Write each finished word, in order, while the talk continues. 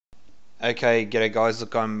Okay, g'day guys,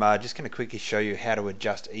 look, I'm just going to quickly show you how to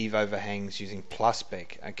adjust Eve Overhangs using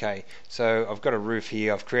Plusspec. Okay, so I've got a roof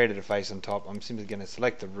here, I've created a face on top, I'm simply going to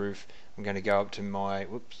select the roof, I'm going to go up to my,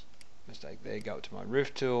 whoops, mistake there, go up to my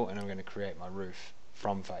roof tool, and I'm going to create my roof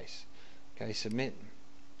from face. Okay, submit.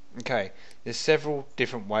 Okay, there's several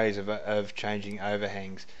different ways of changing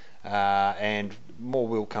overhangs, and more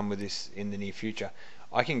will come with this in the near future.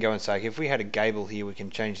 I can go and say, if we had a gable here, we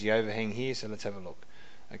can change the overhang here, so let's have a look.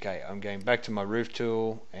 Okay, I'm going back to my roof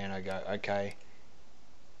tool and I go, okay,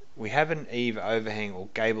 we have an eave overhang or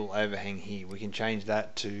gable overhang here. We can change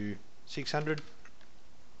that to 600,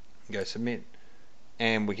 go submit,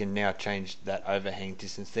 and we can now change that overhang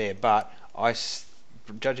distance there. But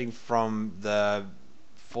judging from the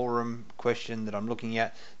forum question that I'm looking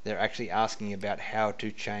at, they're actually asking about how to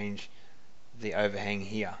change the overhang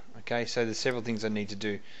here. Okay, so there's several things I need to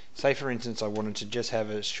do. Say for instance I wanted to just have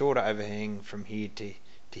a shorter overhang from here to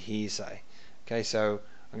here, say. Okay, so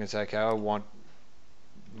I'm going to say, okay, I want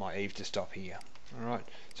my eave to stop here. Alright,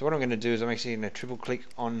 so what I'm going to do is I'm actually going to triple click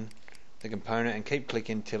on the component and keep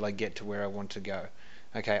clicking until I get to where I want to go.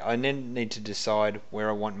 Okay, I then need to decide where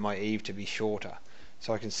I want my eave to be shorter.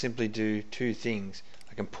 So I can simply do two things.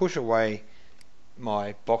 I can push away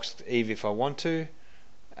my boxed eave if I want to,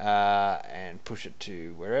 and push it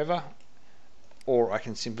to wherever, or I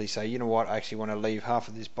can simply say, you know what, I actually want to leave half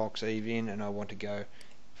of this box eave in and I want to go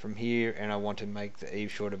from here and I want to make the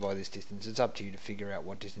eave shorter by this distance. It's up to you to figure out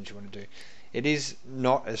what distance you want to do. It is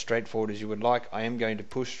not as straightforward as you would like. I am going to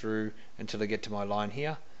push through until I get to my line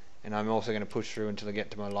here, and I'm also going to push through until I get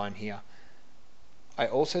to my line here. I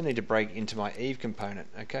also need to break into my eave component.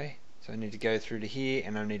 Okay, so I need to go through to here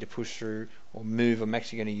and I need to push through or move. I'm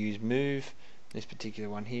actually going to use move, this particular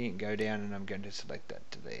one here, and go down, and I'm going to select that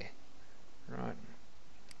to there. Right,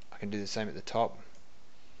 I can do the same at the top.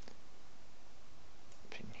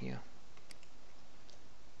 Pin here.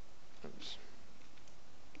 Oops.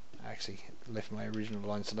 I actually left my original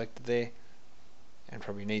line selected there, and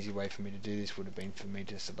probably an easy way for me to do this would have been for me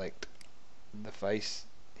to select the face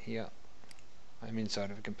here. I'm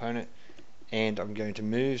inside of a component and I'm going to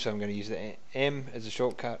move, so I'm going to use the M as a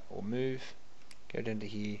shortcut, or move, go down to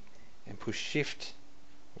here and push shift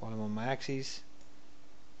while I'm on my axis.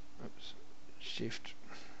 Oops. Shift,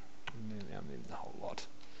 and now I'm moving the whole lot.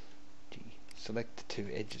 Select the two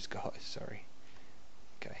edges, guys, sorry.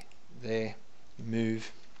 Okay, there,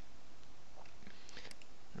 move.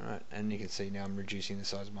 Alright, and you can see now I'm reducing the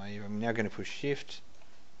size of my eave. I'm now going to push shift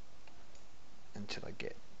until I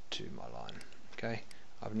get to my line. Okay,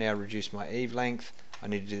 I've now reduced my eave length. I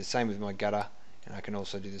need to do the same with my gutter, and I can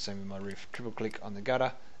also do the same with my roof. Triple click on the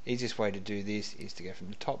gutter. Easiest way to do this is to go from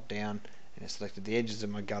the top down, and I selected the edges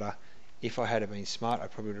of my gutter. If I had been smart, I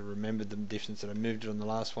probably would have remembered the distance that I moved it on the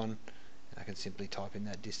last one. I can simply type in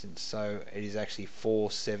that distance. So it is actually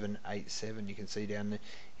 4787. You can see down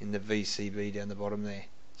in the VCB down the bottom there.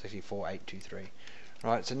 It's actually 4823.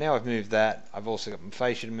 Right, so now I've moved that. I've also got my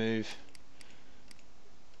fascia to move.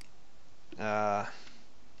 Was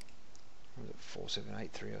it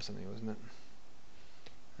 4783 or something, wasn't it?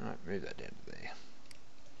 Right, move that down to there.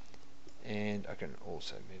 And I can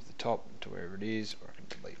also move the top to wherever it is, or I can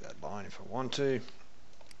delete that line if I want to.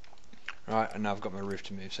 Right, and now I've got my roof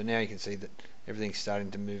to move. So now you can see that everything's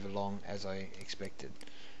starting to move along as I expected.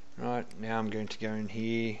 Right, now I'm going to go in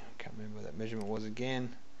here, can't remember what that measurement was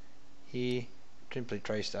again. Here, simply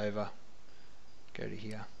traced over, go to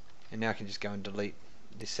here, and now I can just go and delete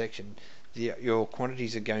this section. Your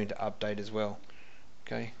quantities are going to update as well.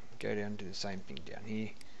 Okay, go down and do the same thing down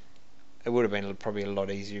here. It would have been probably a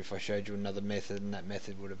lot easier if I showed you another method, and that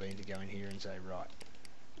method would have been to go in here and say, right,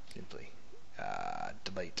 simply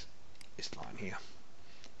delete this line here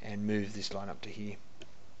and move this line up to here.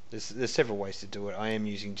 There's several ways to do it. I am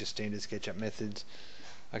using just standard SketchUp methods.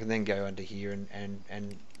 I can then go under here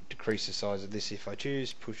and decrease the size of this if I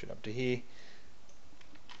choose, push it up to here,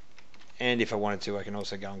 and if I wanted to I can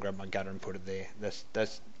also go and grab my gutter and put it there.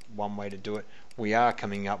 That's one way to do it. We are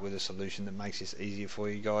coming up with a solution that makes this easier for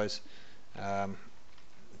you guys.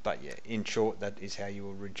 But yeah, in short, that is how you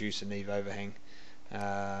will reduce an eave overhang.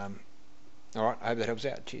 Alright, I hope that helps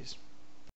out. Cheers.